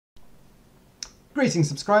Greetings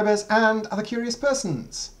subscribers and other curious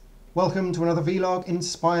persons. Welcome to another vlog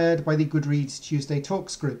inspired by the Goodreads Tuesday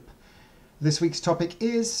Talks group. This week's topic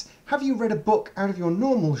is, have you read a book out of your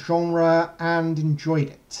normal genre and enjoyed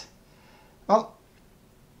it? Well,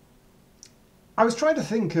 I was trying to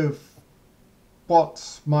think of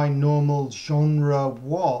what my normal genre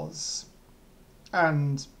was,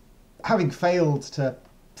 and having failed to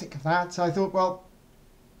think of that, I thought, well,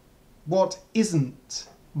 what isn't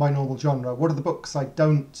my normal genre? What are the books I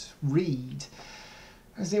don't read?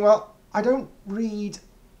 I think, well, I don't read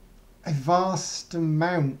a vast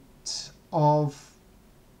amount of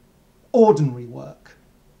ordinary work,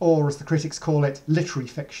 or as the critics call it, literary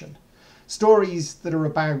fiction. Stories that are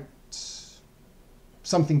about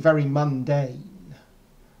something very mundane,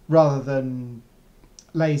 rather than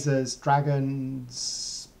lasers,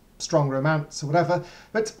 dragons, strong romance, or whatever.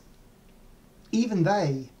 But even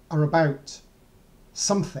they are about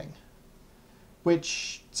something,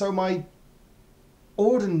 so my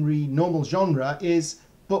ordinary normal genre is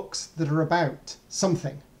books that are about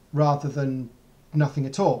something rather than nothing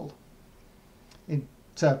at all.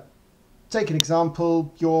 To take an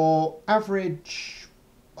example, your average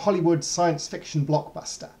Hollywood science fiction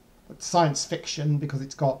blockbuster. It's science fiction because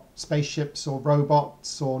it's got spaceships or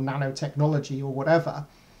robots or nanotechnology or whatever,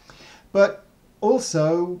 but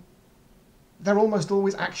also they're almost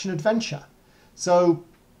always action-adventure. So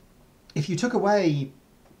if you took away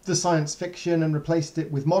the science fiction and replaced it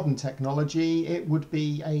with modern technology, it would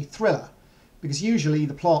be a thriller, because usually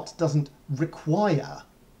the plot doesn't require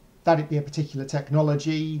that it be a particular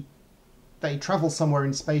technology. They travel somewhere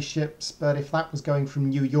in spaceships, but if that was going from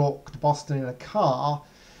New York to Boston in a car,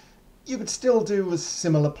 you could still do a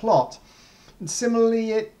similar plot. And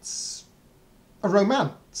similarly, it's a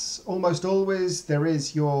romance. Almost always there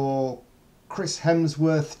is your Chris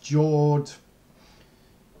Hemsworth-jawed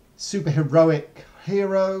superheroic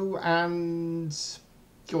hero and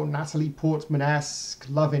your Natalie Portman-esque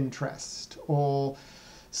love interest, or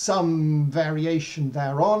some variation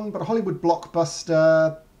thereon, but a Hollywood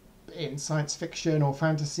blockbuster in science fiction or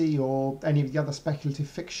fantasy or any of the other speculative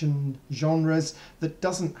fiction genres that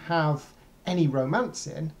doesn't have any romance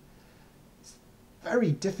in, it's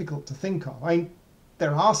very difficult to think of. I mean,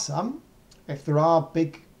 there are some. If there are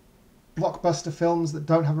big blockbuster films that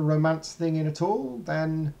don't have a romance thing in at all,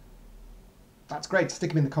 then that's great.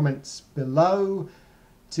 Stick them in the comments below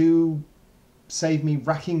to save me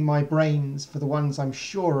racking my brains for the ones I'm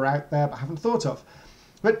sure are out there but haven't thought of.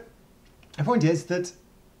 But the point is that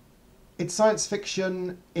it's science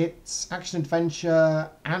fiction, it's action-adventure,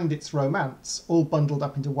 and it's romance, all bundled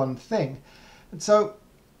up into one thing. And so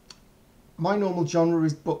my normal genre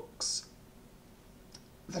is books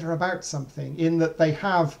that are about something, in that they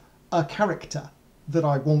have a character that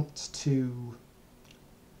I want to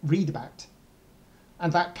read about.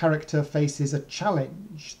 And that character faces a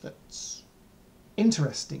challenge that's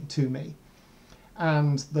interesting to me.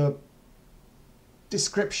 And the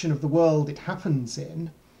description of the world it happens in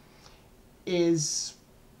is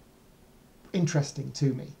interesting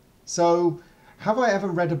to me. So, have I ever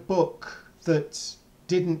read a book that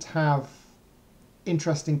didn't have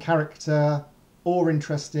interesting character or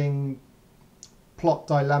interesting plot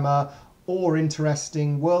dilemma or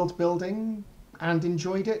interesting world building and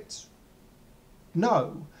enjoyed it?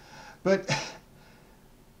 No. But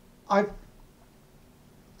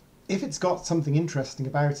if it's got something interesting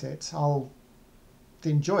about it, I'll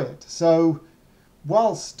enjoy it. So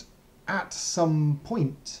whilst at some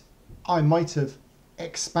point I might have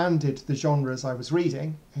expanded the genres I was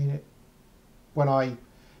reading, when I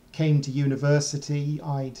came to university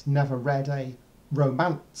I'd never read a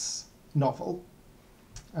romance novel,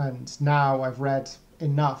 and now I've read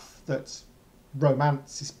enough that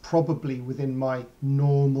romance is probably within my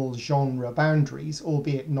normal genre boundaries,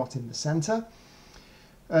 albeit not in the centre.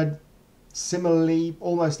 Similarly,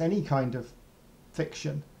 almost any kind of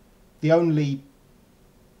fiction. The only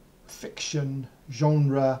fiction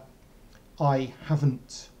genre I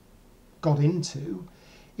haven't got into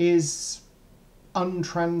is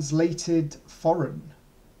untranslated foreign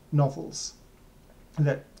novels.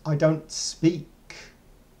 That I don't speak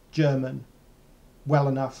German well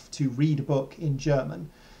enough to read a book in German.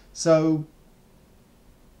 So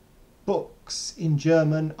books in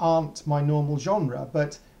German aren't my normal genre,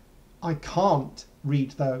 but I can't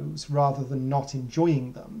read those rather than not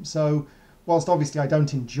enjoying them. So whilst obviously I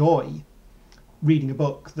don't enjoy reading a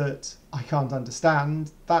book that I can't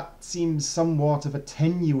understand, that seems somewhat of a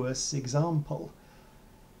tenuous example,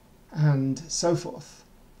 and so forth.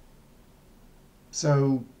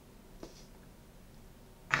 So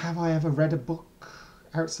have I ever read a book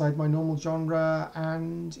outside my normal genre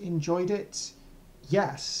and enjoyed it?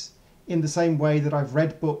 yes, in the same way that I've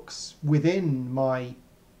read books within my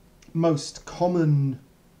most common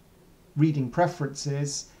reading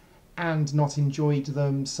preferences and not enjoyed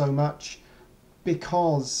them so much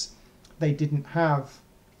because they didn't have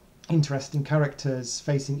interesting characters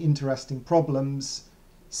facing interesting problems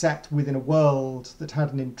set within a world that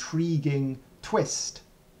had an intriguing twist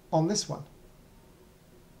on this one.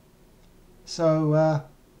 So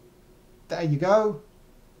there you go.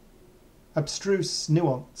 Abstruse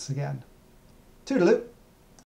nuance again. Toodaloo.